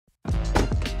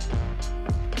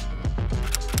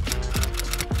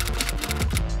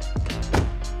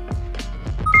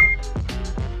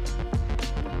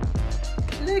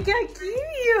how cute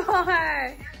you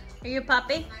are. Are you a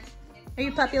puppy? Are you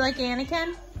a puppy like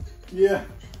Anakin? Yeah.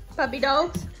 Puppy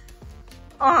dogs?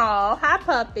 Oh, hi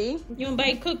puppy. You wanna buy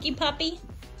a cookie, puppy?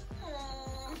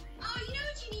 Oh, you know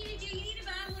what you need to do? You need to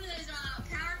buy one of those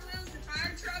Power Wheels, the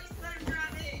fire trucks, let him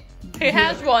drive it. He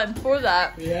has one for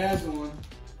that. He has one.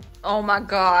 Oh my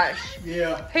gosh.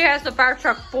 Yeah. He has the fire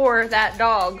truck for that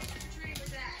dog.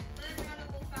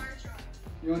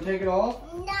 You want to take it off?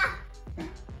 No.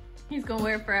 He's gonna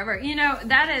wear it forever. You know,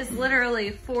 that is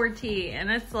literally 4T, and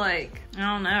it's like, I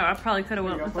don't know, I probably could have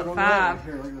went with a 5.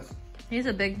 Here, like this. He's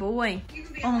a big boy.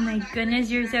 Oh my goodness,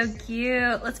 you're so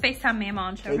cute. Let's FaceTime Mama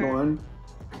and show Hey, her. Lauren.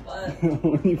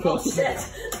 What? Oh shit.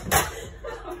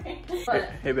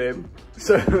 Hey, babe.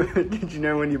 So, did you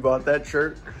know when you bought that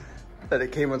shirt that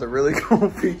it came with a really cool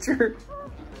feature?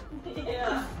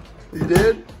 Yeah. You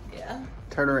did? Yeah.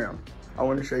 Turn around. I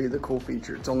want to show you the cool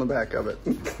feature. It's on the back of it.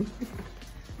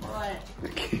 What?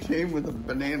 It came with a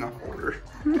banana holder.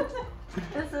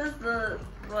 This is the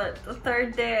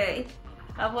 3rd day.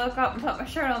 I woke up and put my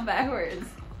shirt on backwards.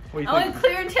 I went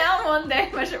clear town one day,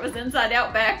 my shirt was inside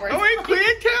out backwards. I went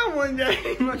clear town one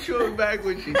day, my shirt was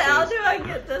backwards. How do I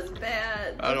get this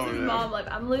bad? I don't know. Mom, like,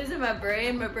 I'm losing my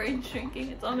brain's shrinking,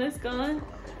 it's almost gone.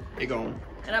 It gone.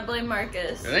 And I blame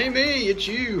Marcus. It ain't me, it's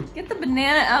you. Get the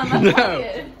banana out of my No,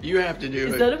 pocket. you have to do it.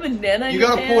 Is that a banana? You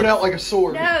gotta pull it out like a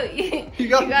sword. No, you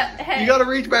gotta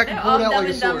reach back and pull it out like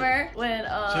a sword. When Is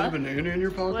that a banana in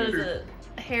your pocket? What is it?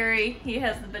 Harry, he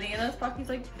has the banana in his pocket. He's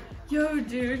like, yo,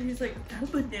 dude. He's like, got a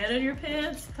banana in your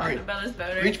pants? Talking about his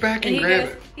boner. Reach back and grab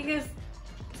it. He goes,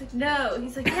 he's like, no.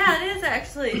 He's like, yeah, it is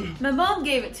actually. My mom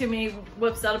gave it to me. He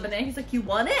whips out a banana. He's like, you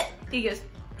want it? He goes,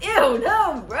 ew,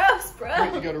 no, gross, bro.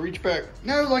 Wait, you gotta reach back.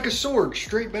 No, like a sword,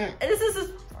 straight back. This is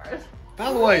his.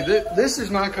 By the way, this is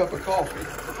my cup of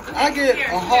coffee. I get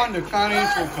a Honda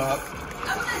financial cup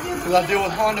because I deal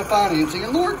with Honda financing,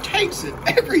 and Lauren takes it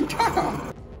every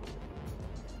time.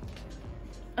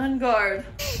 On guard.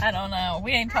 I don't know.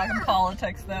 We ain't talking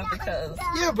politics though, because.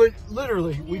 Yeah, but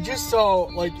literally, we just saw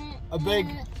like a big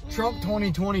Trump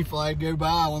 2020 flag go by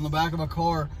on the back of a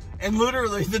car, and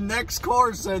literally the next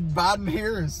car said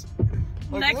Biden-Harris.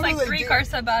 Next, like 3 cars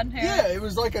said Biden-Harris. Yeah, it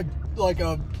was like a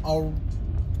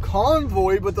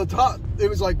convoy, but the top, it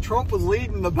was like Trump was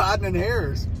leading the Biden and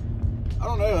Harris. I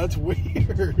don't know, that's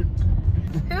weird.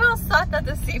 Who else thought that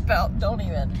the seatbelt,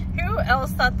 who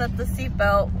else thought that the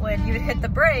seatbelt, when you hit the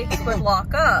brakes, would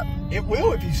lock up? It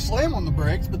will if you slam on the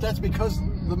brakes, but that's because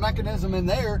the mechanism in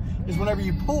there is whenever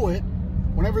you pull it,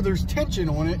 whenever there's tension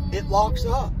on it, it locks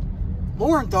up.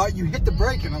 Lauren thought you hit the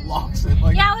brake and it locks it.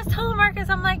 Like, yeah, I was telling Marcus,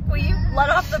 I'm like, will you let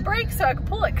off the brakes so I could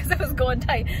pull it? Because it was going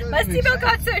tight. My seatbelt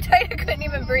got so tight I couldn't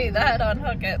even breathe. I had to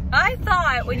unhook it. I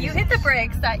thought when you hit the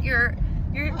brakes that your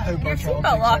seatbelt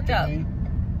locked up.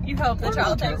 You hope the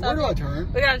child takes up. Where do I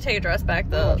turn? We gotta take a dress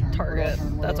back to Target.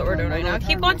 That's what we're doing right now.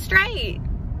 Keep on straight.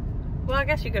 Well, I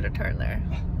guess you could have turned there.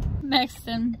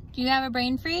 Maxton, do you have a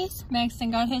brain freeze?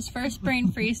 Maxton got his first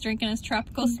brain freeze drinking his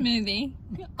tropical smoothie.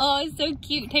 Oh, it's so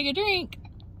cute. Take a drink.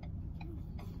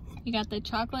 You got the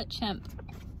chocolate chimp.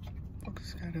 What's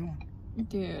this guy doing?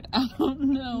 Dude, I don't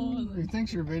know. He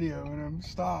thinks you're videoing him.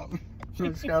 Stop.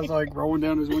 This guy's like rolling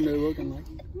down his window looking like.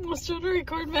 We're still to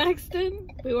record Maxton.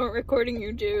 We weren't recording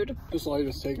you, dude. This light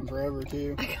is taking forever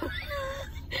too.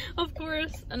 Of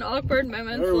course, an awkward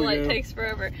moment. The light takes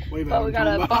forever. But we got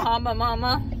a Bahama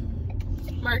Mama.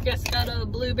 Marcus got a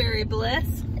Blueberry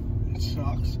Bliss. It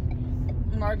sucks.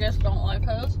 Marcus don't like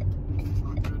those.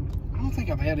 I don't think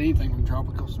I've had anything from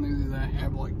Tropical Smoothie that I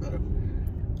have like that.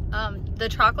 The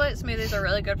chocolate smoothies are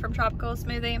really good from Tropical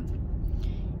Smoothie.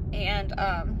 And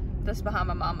this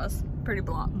Bahama Mama's pretty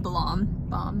bomb.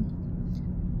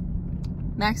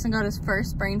 Maxton got his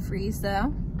first brain freeze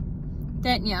though.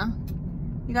 Didn't ya?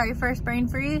 You got your first brain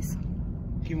freeze?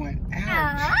 He went,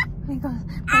 ouch. He goes,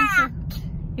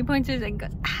 he points to his and goes,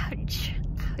 ouch,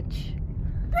 ouch.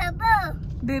 Boo-boo.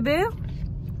 Boo-boo?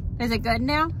 Is it good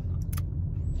now?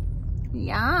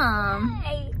 Yum.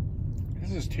 Hey.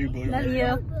 This is too blue. Love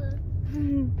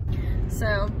you.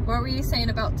 So, what were you saying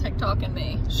about TikTok and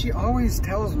me? She always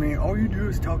tells me, all you do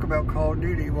is talk about Call of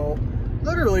Duty. Well,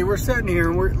 literally, we're sitting here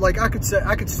and we're like, I could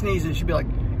sneeze and she'd be like,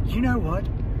 you know what?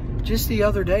 Just the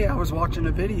other day, I was watching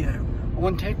a video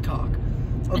on TikTok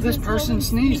of this person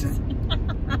sneezing.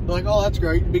 Be like, oh, that's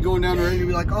great. You'd be going down the road and you'd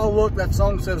be like, oh, look, that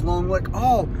song says long lick.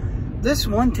 Oh, this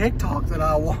one TikTok that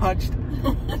I watched.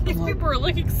 These people are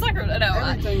looking sucker.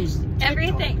 No,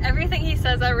 everything he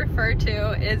says I refer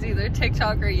to is either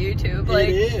TikTok or YouTube. Like,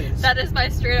 it is. That is my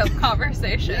straight up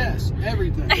conversation. Yes,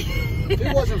 everything. If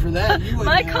it wasn't for that, you wouldn't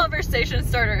my have... conversation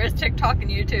starter is TikTok and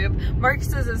YouTube.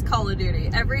 Marcus's is Call of Duty.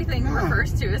 Everything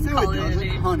refers to is Call of Duty.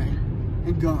 Honey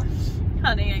and guns.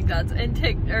 Honey and guns and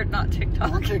not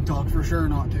TikTok. Not TikTok, for sure,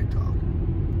 not TikTok.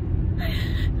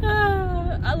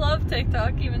 I love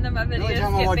TikTok, even though my videos the only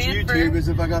time I watch YouTube is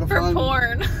if I gotta find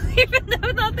porn, even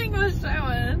though nothing was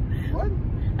showing. What?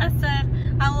 I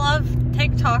said I love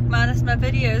TikTok minus my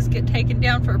videos get taken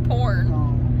down for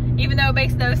porn, even though it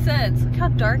makes no sense. Look how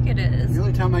dark it is. The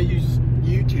only time I use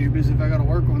YouTube is if I gotta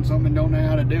work on something and don't know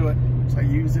how to do it, so I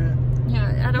use it.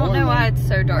 Yeah, I don't know why it's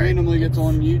so dark. Randomly gets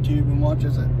on YouTube and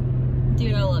watches it.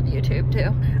 Dude, I love YouTube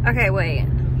too. Okay, wait.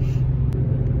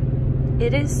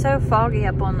 It is so foggy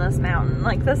up on this mountain.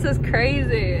 Like, this is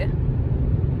crazy.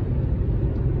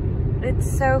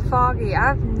 It's so foggy.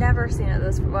 I've never seen it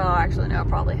this, well, actually, no, I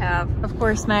probably have. Of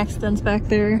course, Maxton's back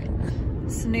there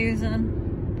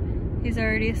snoozing. He's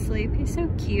already asleep. He's so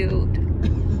cute.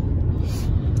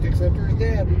 Except for his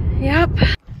dad. Yep.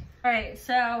 All right,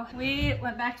 so we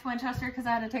went back to Winchester because I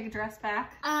had to take a dress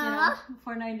back, you know,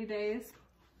 for 90 days.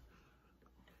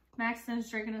 Maxton's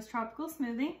drinking his tropical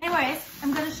smoothie. Anyways,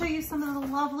 I'm gonna show you some of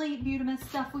the lovely Beautimus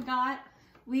stuff we got.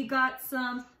 We got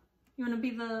some, you wanna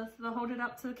be the hold it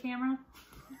up to the camera?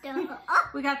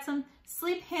 We got some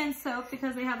sleep hand soap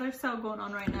because they have their sale going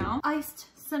on right now. Iced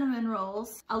cinnamon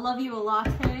rolls. I love you a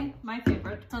latte, my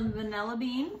favorite. Some vanilla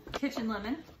bean, kitchen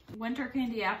lemon, winter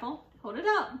candy apple, hold it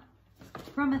up.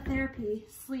 Aromatherapy,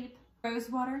 sleep, rose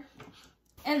water.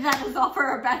 And that is all for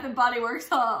our Bath & Body Works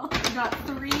haul. We got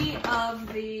 3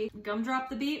 of the Gumdrop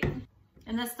the Beat.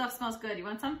 And this stuff smells good. You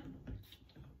want some?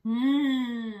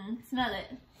 Smell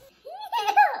it.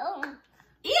 Ew!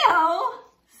 Ew!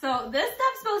 So this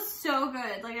stuff smells so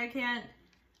good. Like I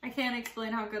can't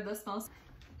explain how good this smells.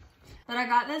 But I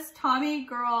got this Tommy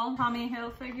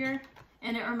Hilfiger.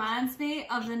 And it reminds me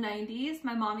of the 90s.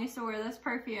 My mom used to wear this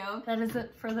perfume. That is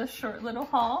it for this short little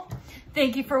haul.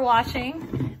 Thank you for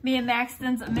watching. Me and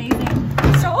Maxton's amazing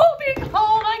soaping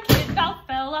haul. My kid about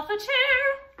fell off a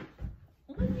chair.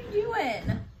 What are you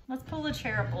doing? Let's pull the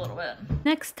chair up a little bit.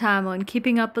 Next time on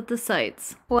Keeping Up with the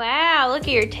Sights. Wow, look at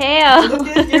your tail. Look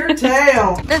at your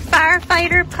tail. The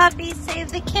firefighter puppy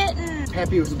saved the kitten.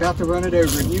 Happy was about to run it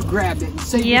over and you grabbed it and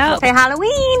saved it. Yep. Say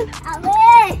Halloween.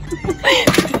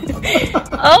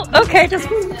 Oh, okay,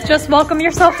 just welcome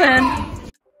yourself in.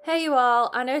 Hey you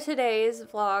all, I know today's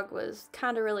vlog was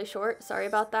kind of really short, sorry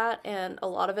about that, and a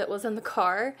lot of it was in the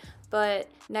car, but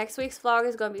next week's vlog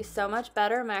is going to be so much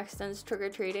better. Maxton's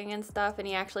trick-or-treating and stuff, and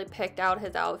he actually picked out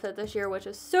his outfit this year, which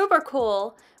is super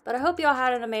cool, but I hope you all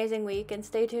had an amazing week, and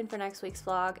stay tuned for next week's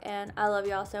vlog, and I love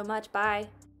you all so much, bye!